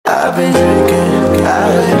I've been drinking,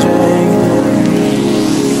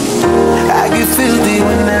 I get filthy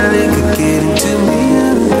when that liquor get into me.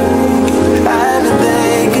 I've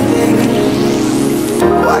been thinking,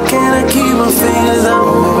 why can't I keep my fingers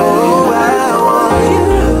on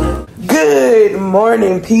me, baby? Good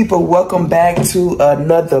morning, people. Welcome back to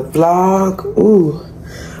another vlog. Ooh.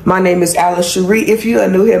 My name is alicecherie. If you are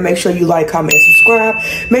new here, make sure you like, comment, and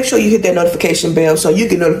subscribe. Make sure you hit that notification bell so you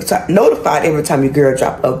get notified every time your girl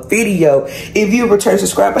drop a video. If you're a return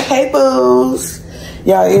subscriber, hey boos.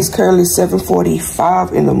 Y'all, it's currently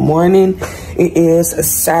 7:45 in the morning. It is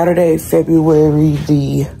Saturday, February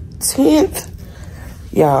the 10th.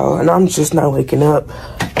 Y'all, and I'm just not waking up.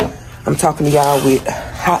 I'm talking to y'all with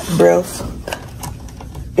hot breath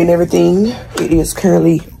and everything. It is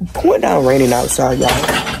currently pouring down raining outside,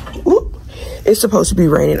 y'all. It's supposed to be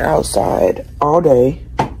raining outside all day,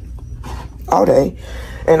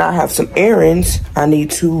 and I have some errands I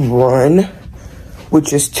need to run,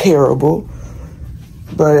 which is terrible,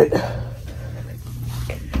 but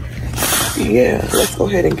yeah, let's go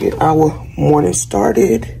ahead and get our morning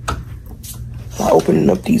started by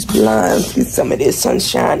opening up these blinds, get some of this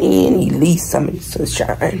sunshine in, at least some of this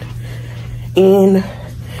sunshine in.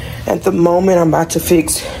 At the moment, I'm about to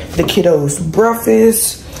fix the kiddos'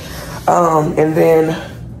 breakfast, and then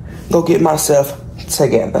go get myself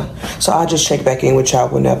together. So I'll just check back in with y'all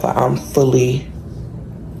whenever I'm fully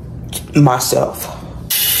myself.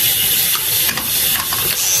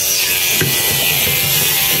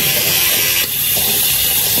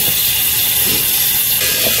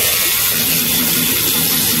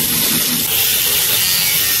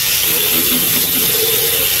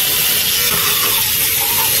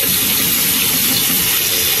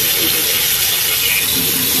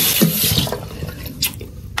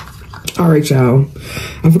 All right, y'all.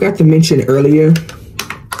 I forgot to mention earlier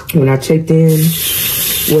when I checked in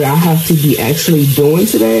what I have to be actually doing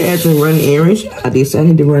today as in running errands. I decided I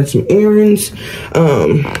need to run some errands.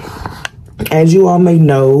 As you all may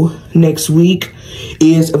know, next week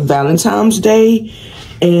is Valentine's Day,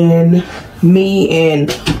 and me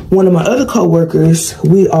and one of my other co-workers,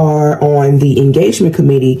 we are on the engagement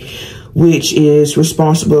committee, which is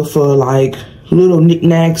responsible for like little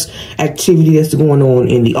knickknacks, activity that's going on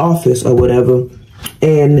in the office or whatever.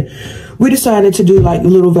 And we decided to do like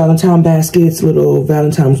little Valentine baskets, little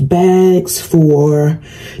Valentine's bags for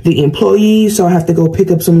the employees. So I have to go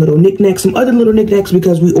pick up some little knickknacks, some other little knickknacks,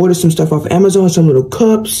 because we ordered some stuff off Amazon, some little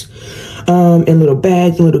cups, and little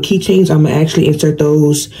bags and little keychains. I'm gonna actually insert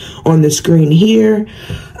those on the screen here.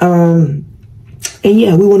 And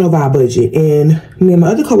yeah, we went over our budget, and me and my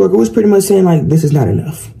other coworker was pretty much saying like, this is not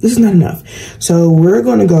enough. This is not enough. So we're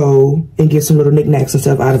gonna go and get some little knickknacks and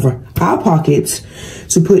stuff out of our pockets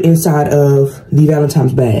to put inside of the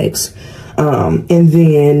Valentine's bags. And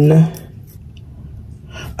then,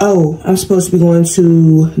 oh, I'm supposed to be going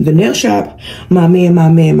to the nail shop. My man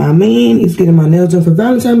is getting my nails done for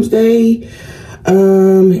Valentine's Day.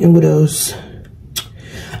 And what else?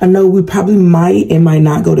 I know we probably might and might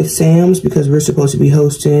not go to Sam's because we're supposed to be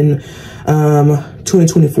hosting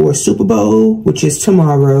 2024 Super Bowl, which is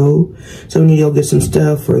tomorrow. So we need to go get some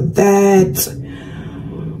stuff for that.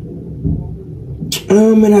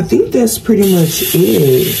 And I think that's pretty much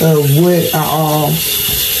it of what I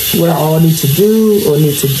all need to do or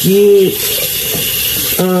need to get.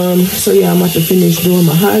 So yeah, I'm about to finish doing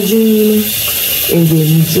my hygiene and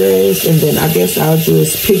getting dressed, and then I guess I'll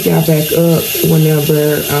just pick y'all back up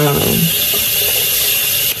whenever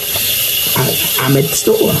I'm at the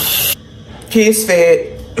store. Kids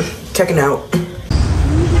fed, checking out.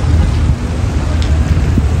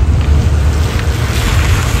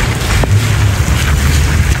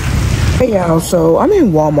 Hey y'all, so I'm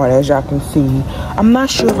in Walmart, as y'all can see. I'm not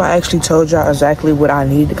sure if I actually told y'all exactly what I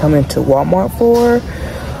need to come into Walmart for.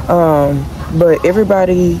 But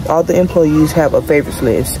everybody, all the employees have a favorites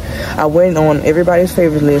list. I went on everybody's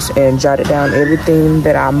favorite list and jotted down everything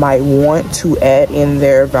that I might want to add in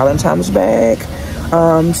their Valentine's bag.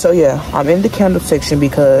 So yeah, I'm in the candle section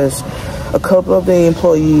because a couple of the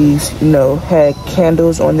employees, you know, had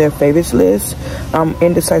candles on their favorites list. I'm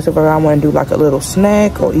indecisive if I want to do like a little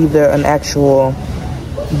snack or either an actual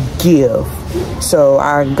gift. So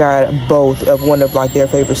I got both of one of like their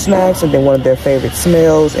favorite snacks and then one of their favorite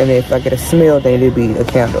smells, and if I get a smell, then it'd be a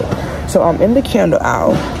candle. So I'm in the candle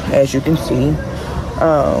aisle, as you can see.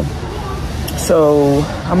 So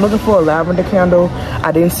I'm looking for a lavender candle.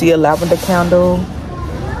 I didn't see a lavender candle,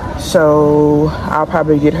 so I'll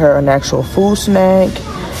probably get her an actual food snack.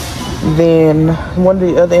 Then one of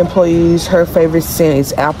the other employees, her favorite scent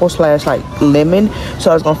is apple / like lemon. So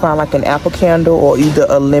I was gonna find like an apple candle or either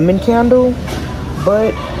a lemon candle.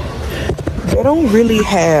 But They don't really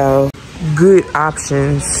have good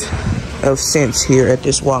options of scents here at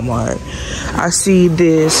this Walmart. I see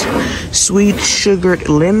this sweet sugared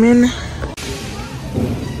lemon.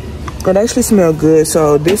 It actually smells good,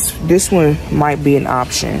 so this one might be an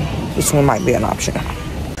option. This one might be an option.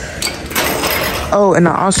 Oh, and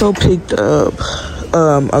I also picked up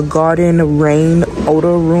a garden rain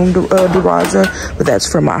odor room deriser, but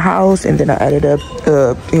that's from my house. And then I ended up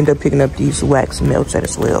picking up these wax melts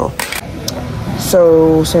as well.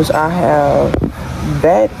 So since I have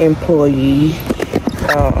that employee,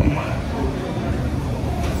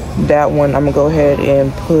 that one I'm gonna go ahead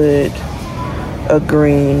and put a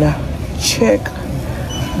green check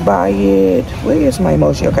by it. Where is my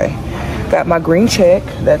emoji? Okay, got my green check.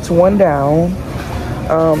 That's one down.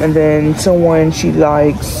 And then someone, she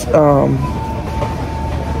likes an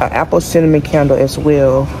apple cinnamon candle as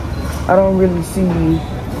well. I don't really see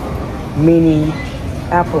many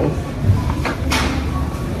apple.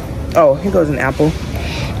 Oh, here goes an apple.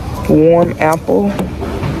 Warm apple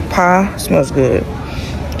pie. Smells good.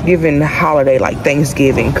 Giving holiday like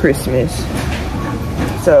Thanksgiving, Christmas.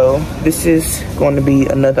 So this is going to be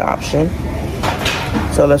another option.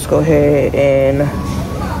 So let's go ahead and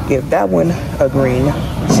give that one a green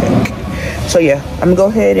check. So yeah, I'm gonna go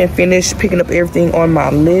ahead and finish picking up everything on my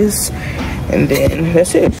list, and then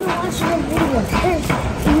that's it. Watch the video first.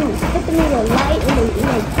 You put them in the light and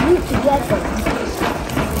they group together.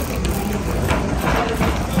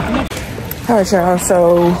 Alright y'all,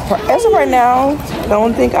 so as of right now, the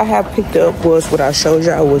only thing I have picked up was what I showed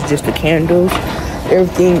y'all, was just the candles.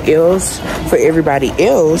 Everything else, for everybody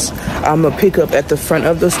else, I'm gonna pick up at the front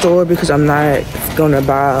of the store because I'm not gonna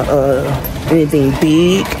buy anything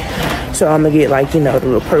big. So I'm gonna get, like, you know, the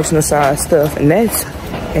little personal size stuff, and that's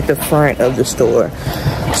at the front of the store.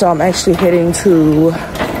 So I'm actually heading to,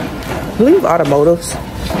 I believe, Automotives,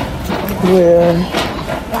 where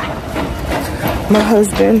my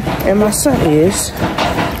husband and my son is.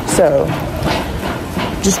 So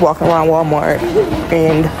just walking around Walmart,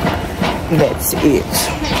 and that's it.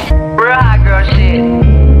 Real hot girl shit.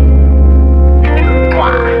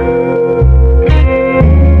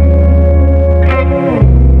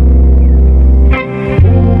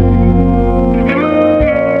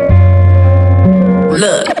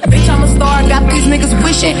 Look, bitch, I'm a star, got these niggas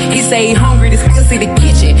wishing. He say he hungry, this pussy the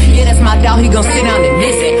kitchen. Yeah, that's my dog, he gon' sit down and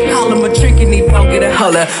listen. Call him a trick and he won't get a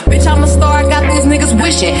holler. Bitch, I'm a star, got these niggas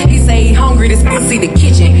wishing. He say he hungry, this pussy the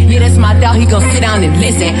kitchen. Yeah, that's my dog, he gon' sit down and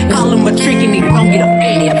listen. Call him a trick and he won't get a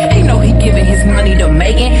alien. He know he giving his money to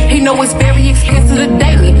Megan. He know it's very expensive to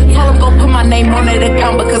date me. Told him go put my name on that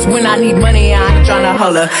account, because when I need money, I ain't tryna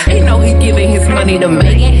holler. He know he giving his money to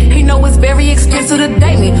Megan. He know it's very expensive to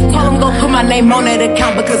date me. Told him go put my name on that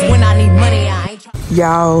account, because when I need money, I ain't tryna.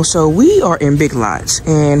 Y'all, so we are in Big Lots,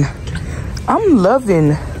 and I'm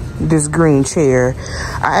loving this green chair.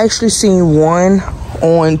 I actually seen one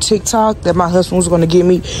on TikTok that my husband was going to get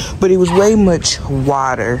me, but it was way much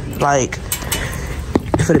wider, like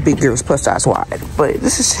for the big girls, plus size wide. But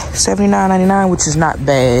this is $79.99, which is not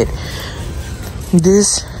bad.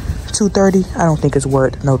 This $230, I don't think it's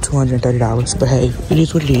worth no $230, but hey, it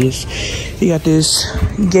is what it is. You got this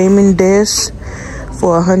gaming desk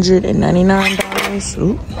for $199.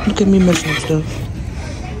 Ooh, look at me messing up stuff.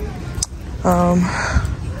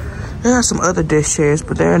 There are some other desk chairs,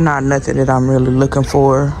 but they're not nothing that I'm really looking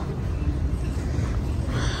for.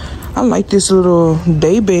 I like this little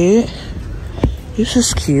day bed. This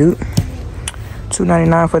is cute.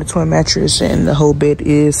 $2.99 for the twin mattress, and the whole bed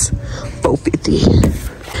is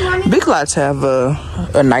 $4.50. Big Lots have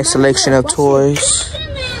a nice selection of toys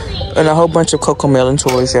and a whole bunch of Cocomelon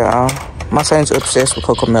toys, y'all. My son's obsessed with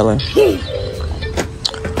Cocomelon.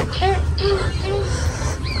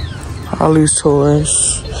 All these toys.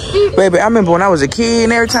 Baby, I remember when I was a kid,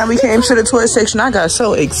 and every time we came to the toy section, I got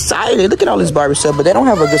so excited. Look at all this Barbie stuff, but they don't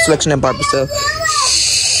have a good selection of Barbie stuff.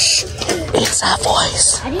 Shh. It's our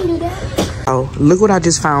voice. I didn't do that. Oh, look what I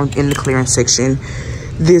just found in the clearance section.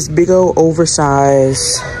 This big old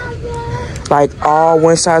oversized, like all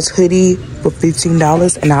one size hoodie for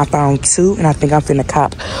 $15, and I found two, and I think I'm finna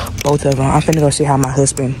cop both of them. I'm finna go see how my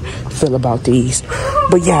husband feel about these.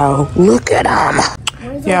 But y'all, look at them.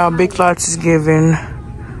 Y'all, Big Lots is giving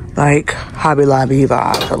like Hobby Lobby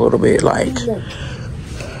vibes a little bit. Like,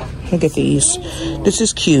 look at these. This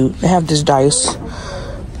is cute. They have this dice.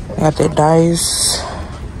 They got that dice.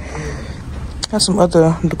 Got some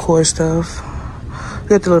other decor stuff.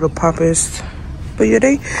 Got the little poppers. But yeah,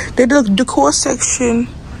 they the decor section.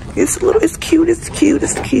 It's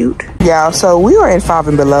cute. Yeah, so we were in 5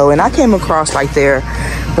 and Below, and I came across like their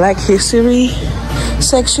Black History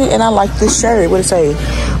section, and I like this shirt. What it say?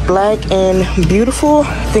 Black and Beautiful.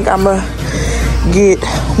 I think I'm gonna get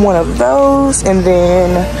one of those. And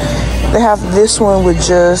then they have this one with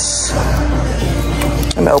just,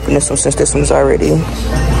 let me open this one since this one's already,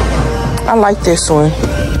 I like this one.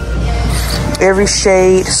 Every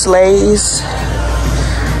shade slays.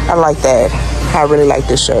 I like that. I really like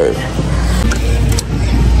this shirt.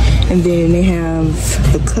 And then they have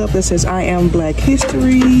the cup that says I am Black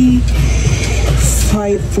History,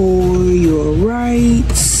 fight for your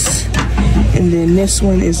rights. And then this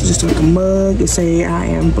one is just like a mug. It say I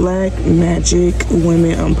am Black, magic,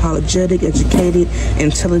 women, unapologetic, educated,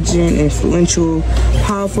 intelligent, influential,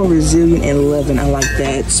 powerful, resilient, and loving. I like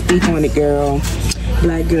that. Speak on it, girl.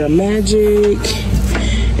 Black girl magic.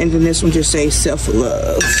 And then this one just says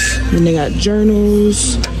self-love. And they got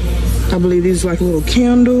journals. I believe these are like little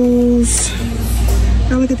candles.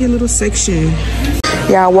 Now look at their little section.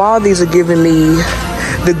 Yeah, while these are giving me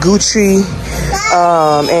the Gucci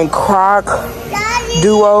and Croc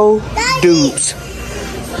duo dupes.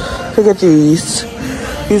 Look at these.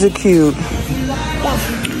 These are cute.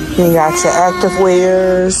 Then you got your active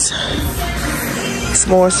wears.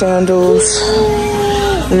 Some more sandals.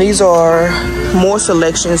 And these are more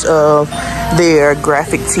selections of their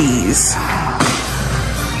graphic tees.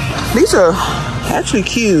 These are actually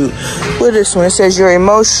cute. Look at this one. It says your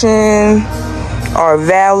emotion are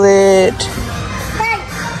valid.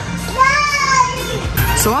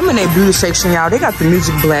 So I'm in that beauty section, y'all. They got the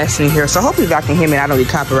music blasting in here, so hopefully y'all can hear me. I don't get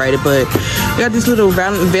copyrighted, but they got these little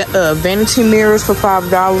vanity mirrors for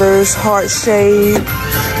 $5, heart shape,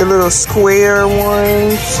 the little square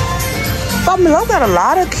ones. $5 got a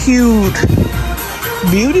lot of cute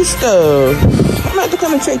beauty stuff. I'm gonna have to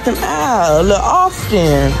come and check them out a little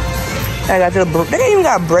often. I got they even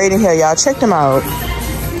got braid in here, y'all. Check them out.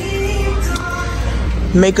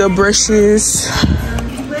 Makeup brushes.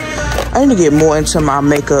 I need to get more into my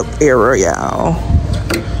makeup era, y'all.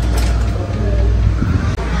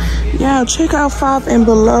 Yeah, check out 5 and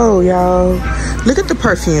Below, y'all. Look at the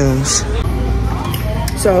perfumes.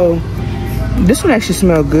 So, this one actually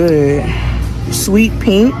smells good. Sweet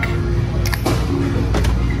pink.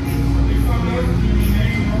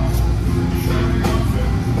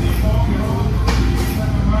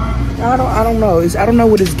 I don't know. I don't know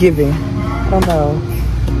what it's giving. I don't know.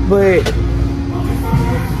 But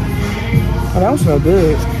oh, that one smells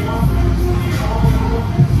good.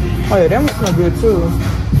 Oh yeah, that one smells good too.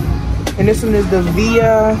 And this one is the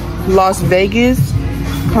Via Las Vegas.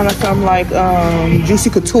 Kind of something like Juicy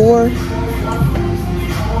Couture.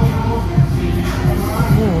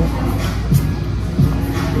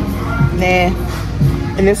 Nah.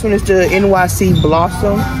 And this one is the NYC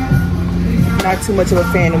Blossom. Not too much of a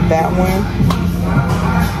fan of that one.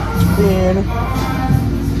 Then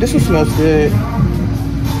this one smells good.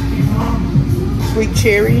 Sweet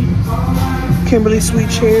Cherry. Kimberly Sweet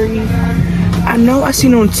Cherry. I know I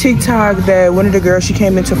seen on TikTok that one of the girls, she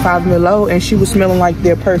came into 5 Below and she was smelling like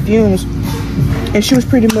their perfumes. And she was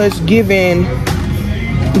pretty much giving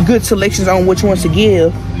good selections on which ones to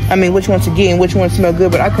give. I mean, which ones to get and which ones smell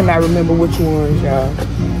good, but I could not remember which ones, y'all.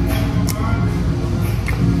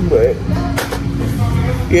 But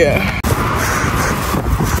yeah.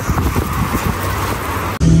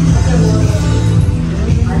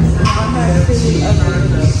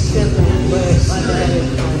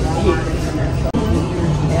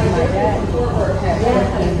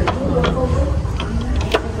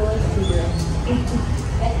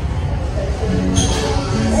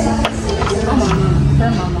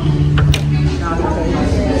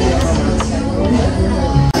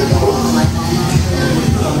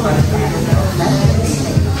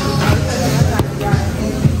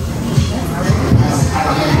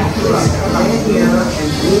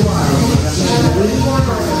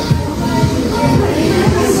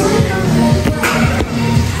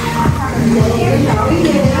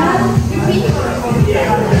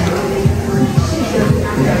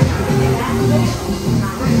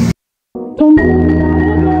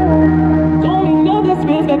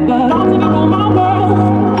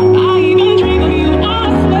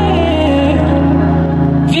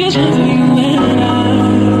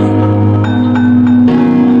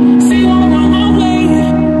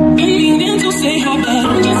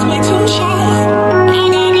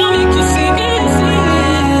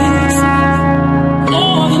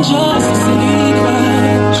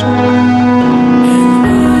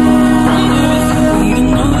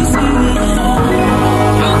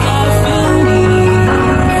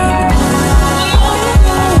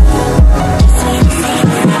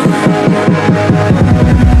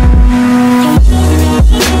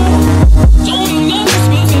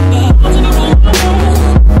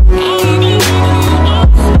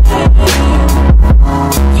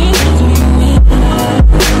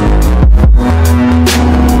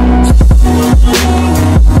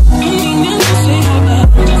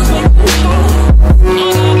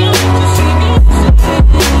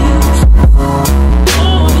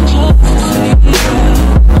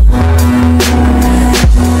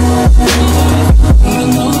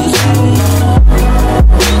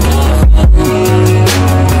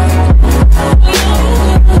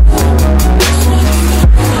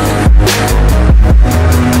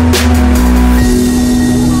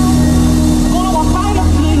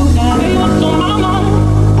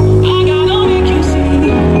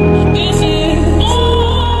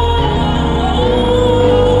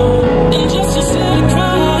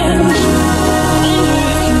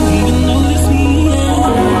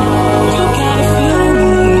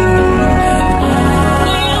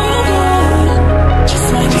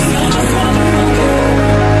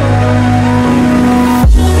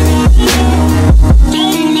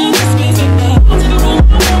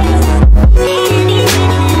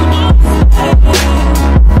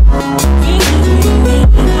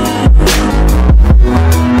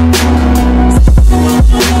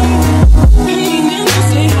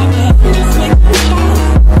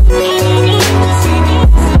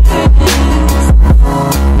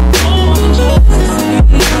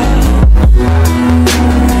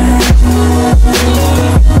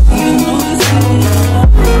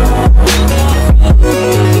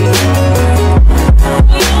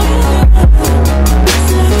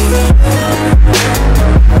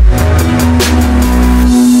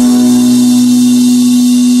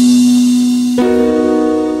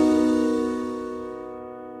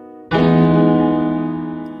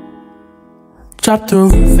 Drop the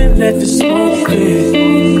roof and let the smoke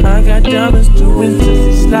clear. I got diamonds doing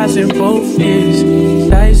 50 slides in both ears.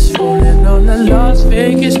 Dice rolling on the Las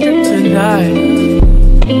Vegas strip tonight.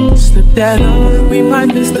 Slip that on, we might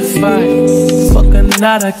miss the fight. Fuck or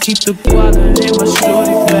not, I keep the guava in my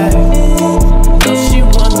shorty bag. No, she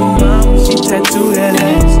want me mine when she tattoo that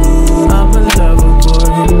ass. I'm a lover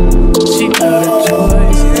boy, she got a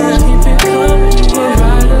choice. Keep it coming, you a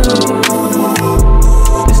rider.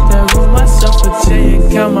 It's that roll myself a J and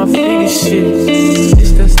count my fingers shit.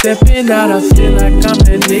 It's that stepping out, I feel like I'm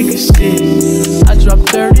that nigga shit. I drop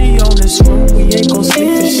 30 on this room, we ain't gon'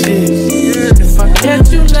 sleep to shit. If I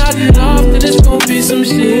catch you nodding off, then it's gon' be some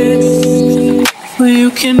shit. Well,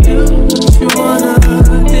 you can do what you wanna,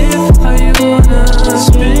 live how you wanna,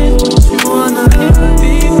 spin what you wanna,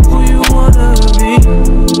 be who you wanna be.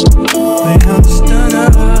 But I'm stunned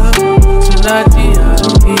up till I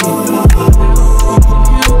D.I.E. You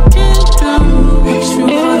can do what you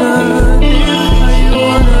wanna, live how you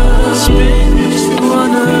wanna, spin what you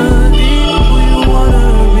wanna, be who you wanna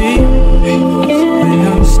be. But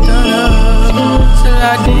I'm stunned up till I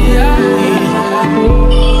D.I.E.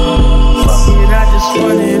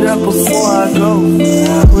 Run it up before I go.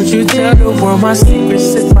 Would you tell the world my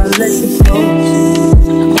secrets if I let you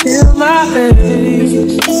close? Feel my baby,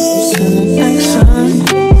 you sound like sun.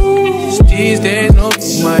 These days, no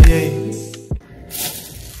my age.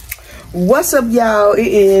 What's up, y'all? It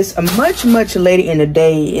is much later in the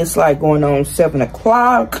day. It's like going on 7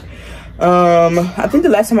 o'clock. I think the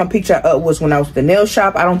last time I picked y'all up was when I was at the nail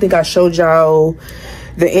shop. I don't think I showed y'all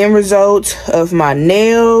the end result of my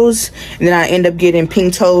nails, and then I end up getting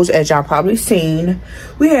pink toes, as y'all probably seen.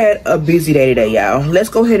 We had a busy day today, y'all. Let's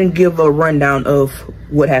go ahead and give a rundown of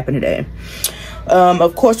what happened today.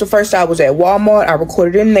 Of course, the first I was at Walmart. I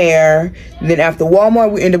recorded in there. Then after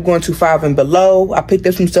Walmart, we ended up going to 5 and Below. I picked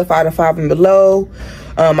up some stuff out of 5 and Below.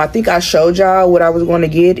 I think I showed y'all what I was going to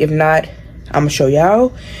get. If not, I'm gonna show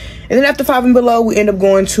y'all. And then after 5 and Below, we ended up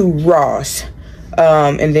going to Ross.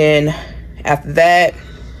 And then after that,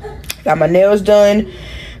 got my nails done.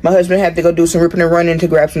 My husband had to go do some ripping and running to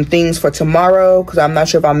grab some things for tomorrow, because I'm not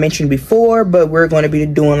sure if I mentioned before, but we're going to be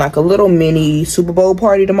doing like a little mini Super Bowl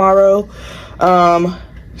party tomorrow.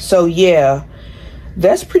 So yeah,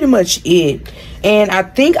 that's pretty much it. And I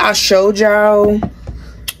think I showed y'all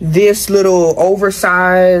this little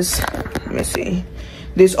oversized, let me see,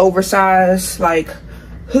 this oversized like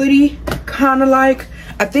hoodie, kind of like.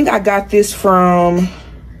 I think I got this from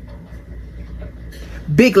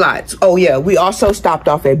Big Lots. Oh yeah, we also stopped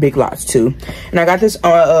off at Big Lots too, and I got this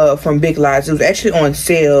from Big Lots. It was actually on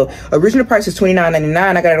sale. Original price is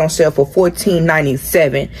 $29.99. I got it on sale for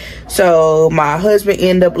 $14.97. So my husband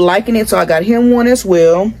ended up liking it, so I got him one as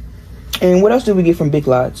well. And what else did we get from Big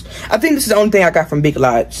Lots? I think this is the only thing I got from Big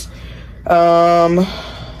Lots. And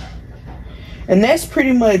that's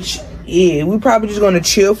pretty much it. We're probably just gonna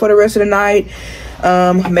chill for the rest of the night.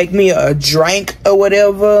 Make me a drink or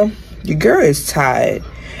whatever. Your girl is tired.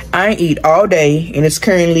 I ain't eat all day, and it's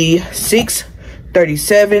currently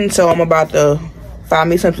 6:37, so I'm about to find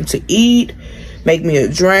me something to eat, make me a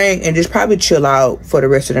drink, and just probably chill out for the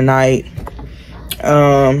rest of the night.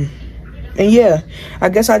 And yeah, I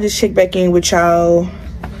guess I'll just check back in with y'all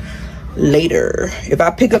later. If I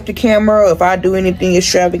pick up the camera, if I do anything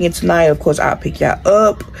extravagant tonight, of course I'll pick y'all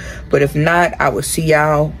up, but if not, I will see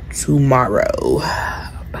y'all tomorrow.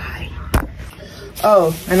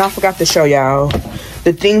 Oh, and I forgot to show y'all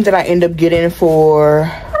the things that I end up getting for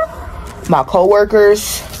my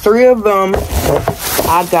co-workers. 3 of them,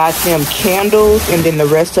 I got them candles, and then the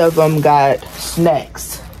rest of them got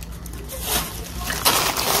snacks.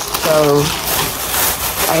 So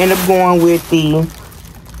I end up going with the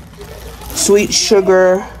sweet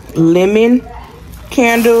sugar lemon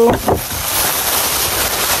candle, and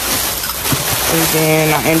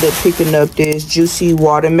then I end up picking up this juicy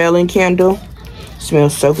watermelon candle.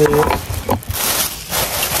 Smells so good. And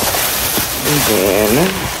then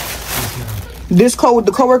this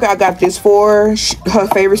the coworker I got this for, her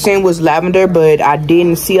favorite scent was lavender, but I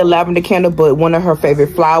didn't see a lavender candle, but one of her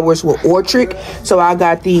favorite flowers were orchid, so I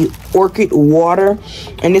got the orchid water,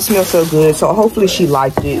 and it smells so good, so hopefully she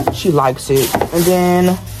liked it. She likes it. And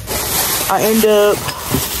then I end up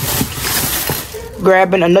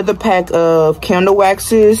grabbing another pack of candle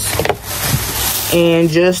waxes and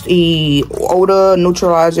just the odor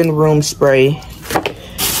neutralizing room spray.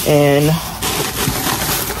 And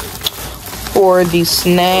for the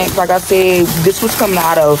snacks, like I said, this was coming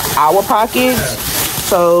out of our pockets,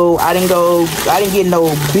 so I didn't get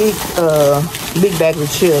no big bag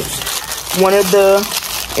of chips. One of the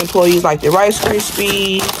employees liked the Rice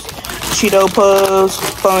Krispies, Cheeto Puffs,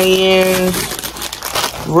 Funyuns,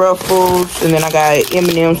 Ruffles, and then I got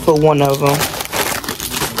M&M's for one of them.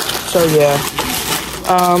 So yeah,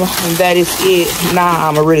 that is it. Now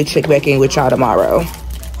I'm gonna really check back in with y'all tomorrow.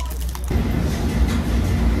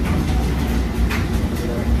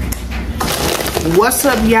 What's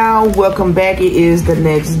up, y'all? Welcome back. It is the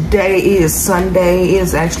next day. It is Sunday. It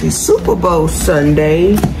is actually Super Bowl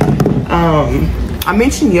Sunday. I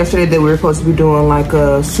mentioned yesterday that we were supposed to be doing like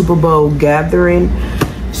a Super Bowl gathering.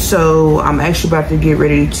 So I'm actually about to get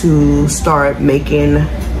ready to start making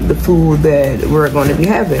the food that we're going to be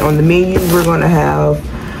having. On the menu, we're going to have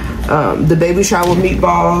the baby shower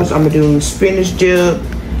meatballs. I'm going to do spinach dip,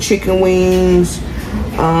 chicken wings,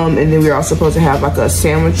 and then we're also supposed to have like a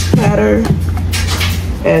sandwich platter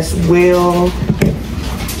as well.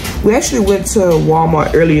 We actually went to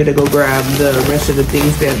Walmart earlier to go grab the rest of the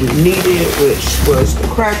things that we needed, which was the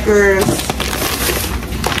crackers,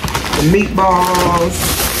 the meatballs,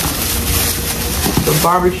 the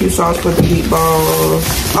barbecue sauce for the meatballs.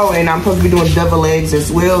 Oh, and I'm supposed to be doing devil eggs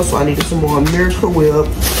as well, so I needed some more Miracle Whip.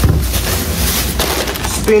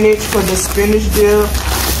 Spinach for the spinach dip.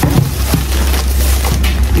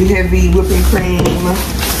 The heavy whipping cream.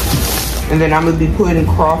 And then I'm going to be putting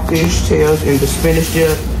crawfish tails in the spinach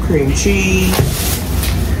dip, cream cheese.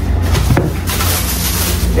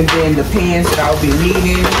 And then the pans that I'll be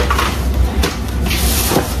needing.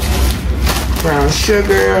 Brown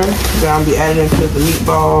sugar that I'll be adding to the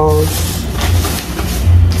meatballs.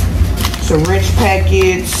 Some ranch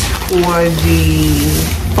packets for the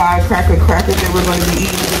 5 crackers that we're going to be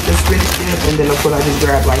eating with the spinach dip. And then of course I just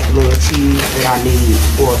grabbed like the little cheese that I need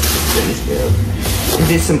for the spinach dip. And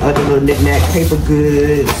just some other little knick-knack, paper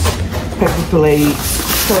goods, paper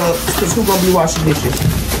plates, cups, because who's going to be washing dishes?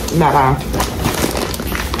 Not I.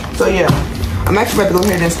 So yeah, I'm actually about to go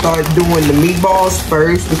ahead and start doing the meatballs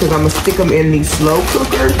first because I'm going to stick them in the slow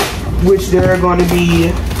cooker, which they're going to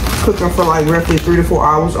be cooking for like roughly 3 to 4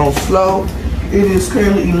 hours on slow. It is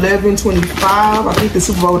currently 11:25. I think the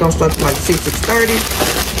Super Bowl don't start till like 6:30.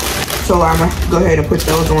 So I'm going to go ahead and put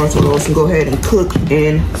those on so those can go ahead and cook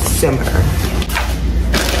and simmer.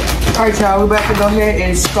 Alright y'all, we're about to go ahead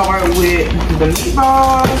and start with the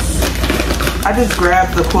meatballs. I just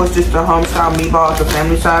grabbed, of course, just the home style meatballs, the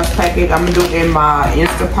family size packet. I'm gonna do it in my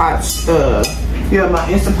Instapot, my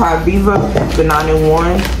Instapot Viva, the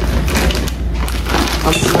 9-in-1.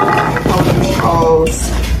 I'm just gonna put the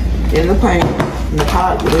meatballs in the pan, in the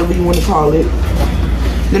pot, whatever you want to call it.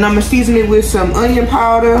 Then I'm gonna season it with some onion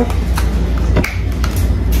powder.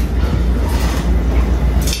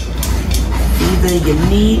 Season your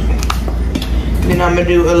meat. Then I'm gonna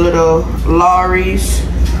do a little Lawry's.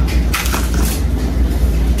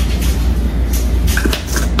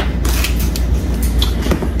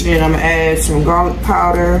 Then I'm gonna add some garlic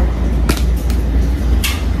powder.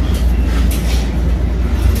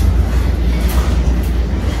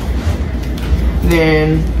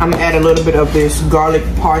 Then I'm gonna add a little bit of this garlic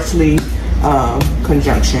parsley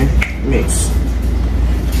conjunction mix.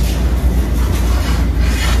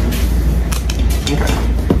 Okay.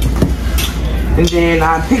 And then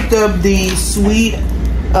I picked up the Sweet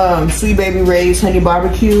Baby Ray's Honey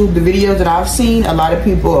Barbecue. The videos that I've seen, a lot of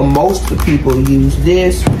people, or most of the people, use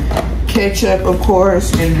this. Ketchup, of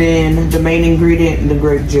course, and then the main ingredient, the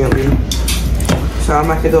grape jelly. So I'm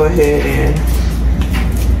about to go ahead and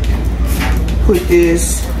put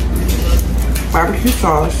this barbecue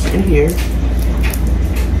sauce in here.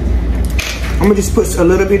 I'm gonna just put a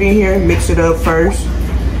little bit in here, mix it up first,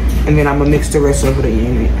 and then I'm gonna mix the rest of it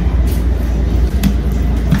in it.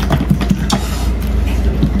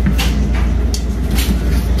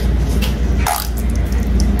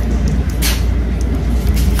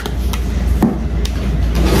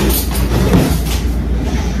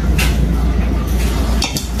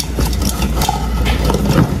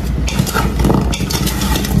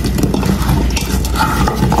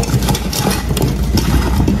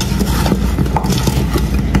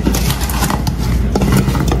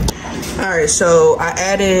 So I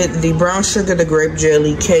added the brown sugar, the grape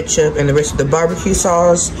jelly, ketchup, and the rest of the barbecue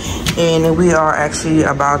sauce. And we are actually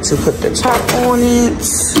about to put the top on it.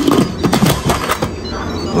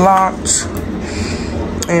 Locked.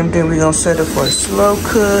 And then we're going to set it for a slow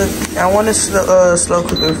cook. I want to slow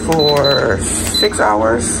cook it for 6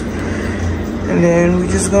 hours. And then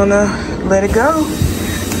we're just going to let it go.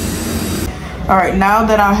 Alright, now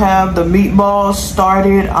that I have the meatballs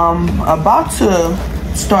started, I'm about to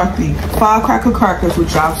start the 5 crackers,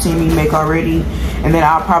 which y'all seen me make already, and then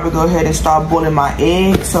I'll probably go ahead and start boiling my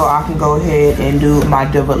eggs so I can go ahead and do my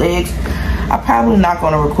deviled eggs. I'm probably not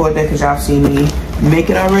going to record that because y'all seen me make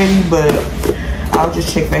it already, but I'll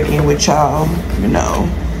just check back in with y'all, you know,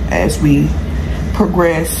 as we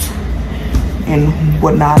progress and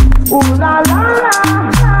whatnot. Ooh la la la.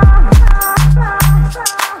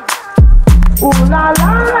 Ooh la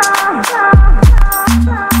la la.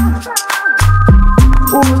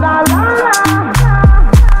 Ooh la la la.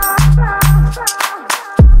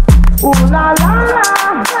 Ooh la la la.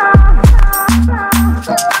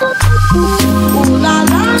 Ooh la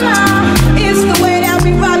la la. It's the way that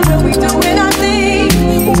we rock when we doing our thing.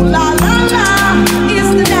 Ooh la la la. It's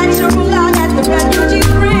the natural law that the refugees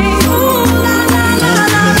bring. Ooh la la la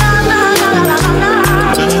la la la la la la.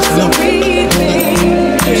 So we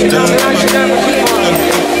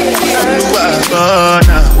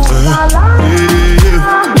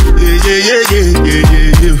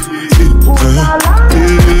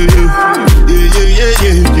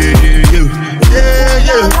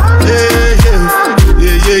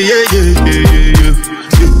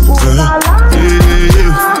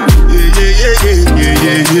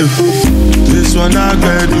This one I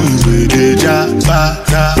can do with the job.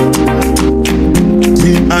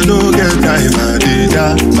 Me, I don't get time, I did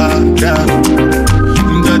job.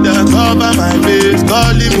 The cover my face,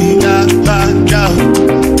 calling me down.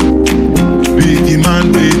 Biggie man,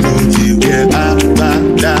 we don't get back.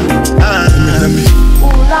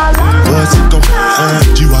 What's it come?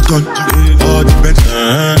 You are gone. All the best.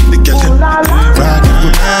 The girl them right.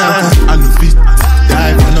 I know feet.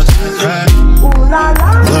 Die for not.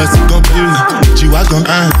 What's it come? You are gone.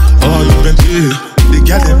 All the best. The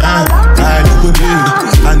girl them right.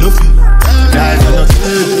 I know feet. Die for not.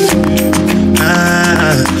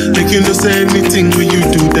 Make you no say anything when you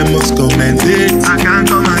do, they must comment it. I can't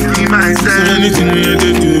come and keep myself. So anything when you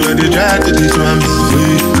do, I try to do so I'm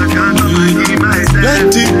free. I can't come and keep myself.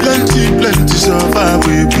 Plenty suffer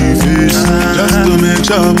we be face. Just to make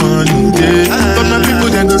sure money day. But my people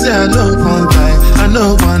then go say I know one time, I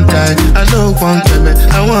know one time, I know one time.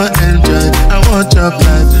 I want enjoy, I want job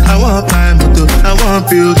life, I want buy motor, I want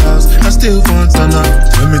build house, I still want to know.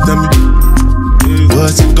 Tell me.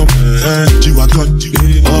 What's it come? You are gone,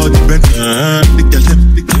 all the bent, the girl them,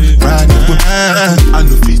 right now, I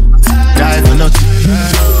know feet, die for nothing.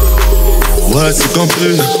 What's it come?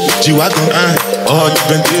 You are gone, all the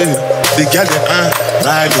bent, the girl them,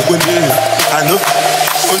 right now, I know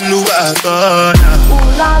feet, I thought. Ooh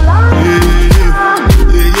la la, yeah.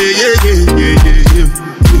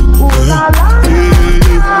 Ooh la la,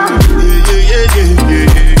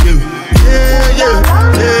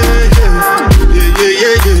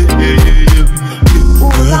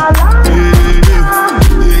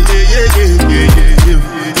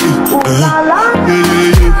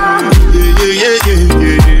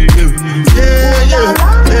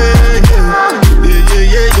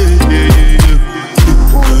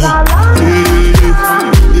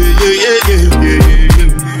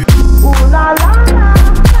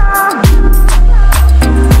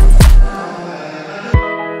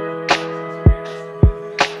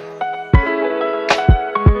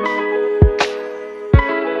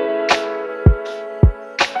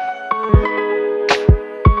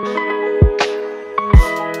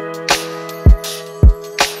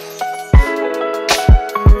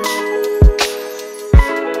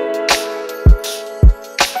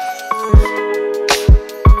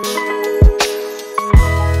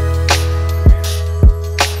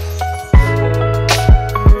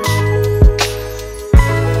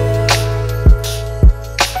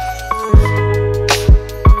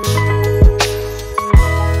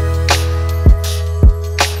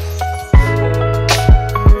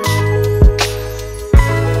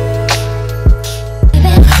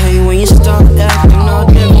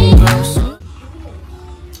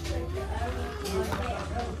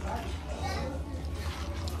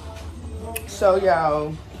 So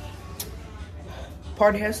y'all,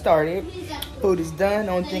 party has started. Food is done.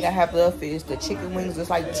 The only thing I have left is the chicken wings.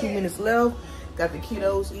 There's like 2 minutes left. Got the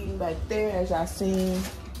kiddos eating back there, as y'all seen.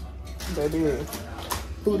 Baby,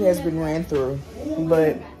 food has been ran through.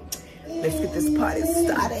 But let's get this party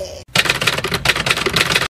started.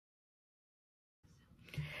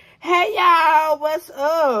 Hey y'all, what's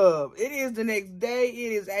up? It is the next day.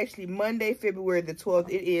 It is actually Monday, February the 12th.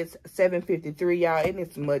 It is 7:53, y'all, and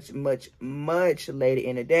it's much later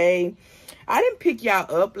in the day. I didn't pick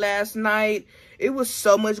y'all up last night. It was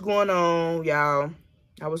so much going on, y'all.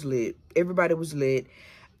 I was lit. Everybody was lit.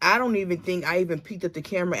 I don't even think I even picked up the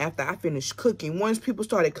camera after I finished cooking. Once people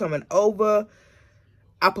started coming over,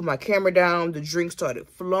 I put my camera down. The drink started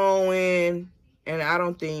flowing, and I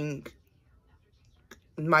don't think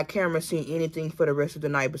my camera seen anything for the rest of the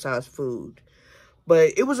night besides food.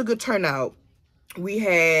 But it was a good turnout. We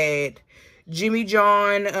had Jimmy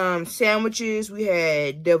John sandwiches. We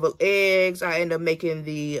had deviled eggs. I ended up making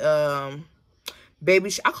the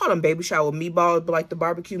I call them baby shower meatballs, but like the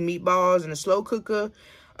barbecue meatballs in the slow cooker.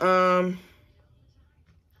 And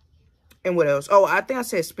what else? Oh, I think I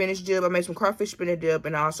said spinach dip. I made some crawfish spinach dip,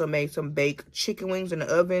 and I also made some baked chicken wings in the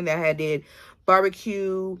oven that I did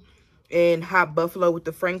barbecue and hot buffalo with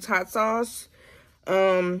the Frank's hot sauce.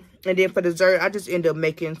 And then for dessert, I just ended up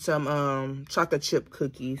making some chocolate chip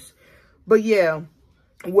cookies. But yeah,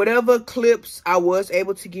 whatever clips I was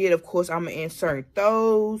able to get, of course, I'm gonna insert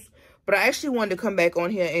those. But I actually wanted to come back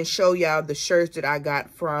on here and show y'all the shirts that I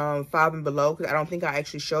got from 5 and Below, because I don't think I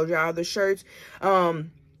actually showed y'all the shirts.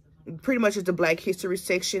 Pretty much it's the Black History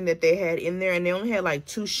section that they had in there, and they only had like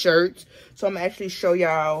 2 shirts. So I'm gonna actually show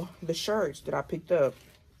y'all the shirts that I picked up.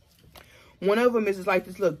 One of them is like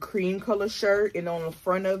this little cream color shirt, and on the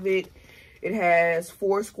front of it, it has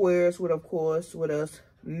 4 squares with, of course, with a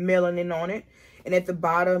melanin on it. And at the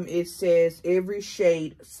bottom, it says, "Every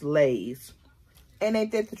shade slays." And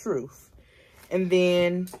ain't that the truth? And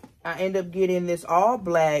then I end up getting this all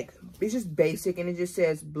black. It's just basic, and it just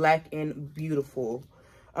says "Black and Beautiful."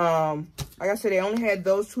 Like I said, they only had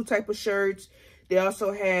those 2 type of shirts. They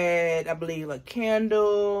also had, I believe, a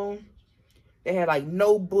candle. They had like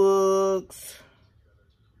notebooks.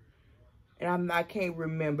 And I can't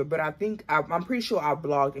remember, but I think I'm pretty sure I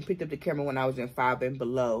vlogged and picked up the camera when I was in 5 and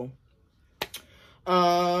Below.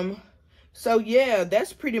 So yeah,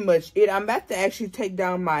 that's pretty much it. I'm about to actually take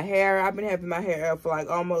down my hair. I've been having my hair up for like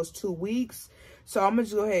almost 2 weeks. So I'm gonna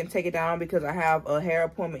just go ahead and take it down because I have a hair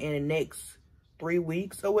appointment in the next 3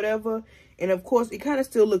 weeks or whatever. And of course, it kind of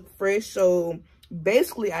still look fresh. So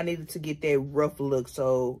basically, I needed to get that rough look.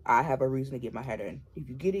 So I have a reason to get my hair done. If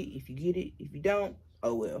you get it, if you get it. If you don't,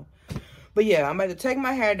 oh well. But yeah, I'm about to take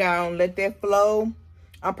my hair down, let that flow.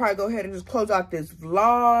 I'll probably go ahead and just close out this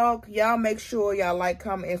vlog. Y'all make sure y'all like,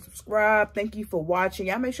 comment, and subscribe. Thank you for watching.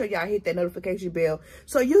 Y'all make sure y'all hit that notification bell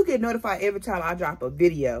so you get notified every time I drop a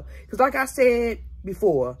video. Because like I said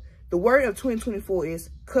before, the word of 2024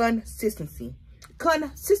 is consistency.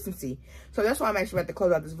 Consistency. So that's why I'm actually about to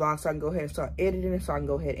close out this vlog so I can go ahead and start editing it, so I can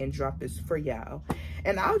go ahead and drop this for y'all.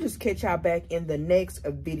 And I'll just catch y'all back in the next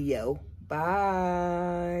video.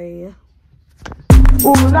 Bye.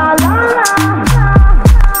 Ooh la la la.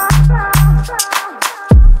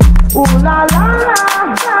 Ooh la la la.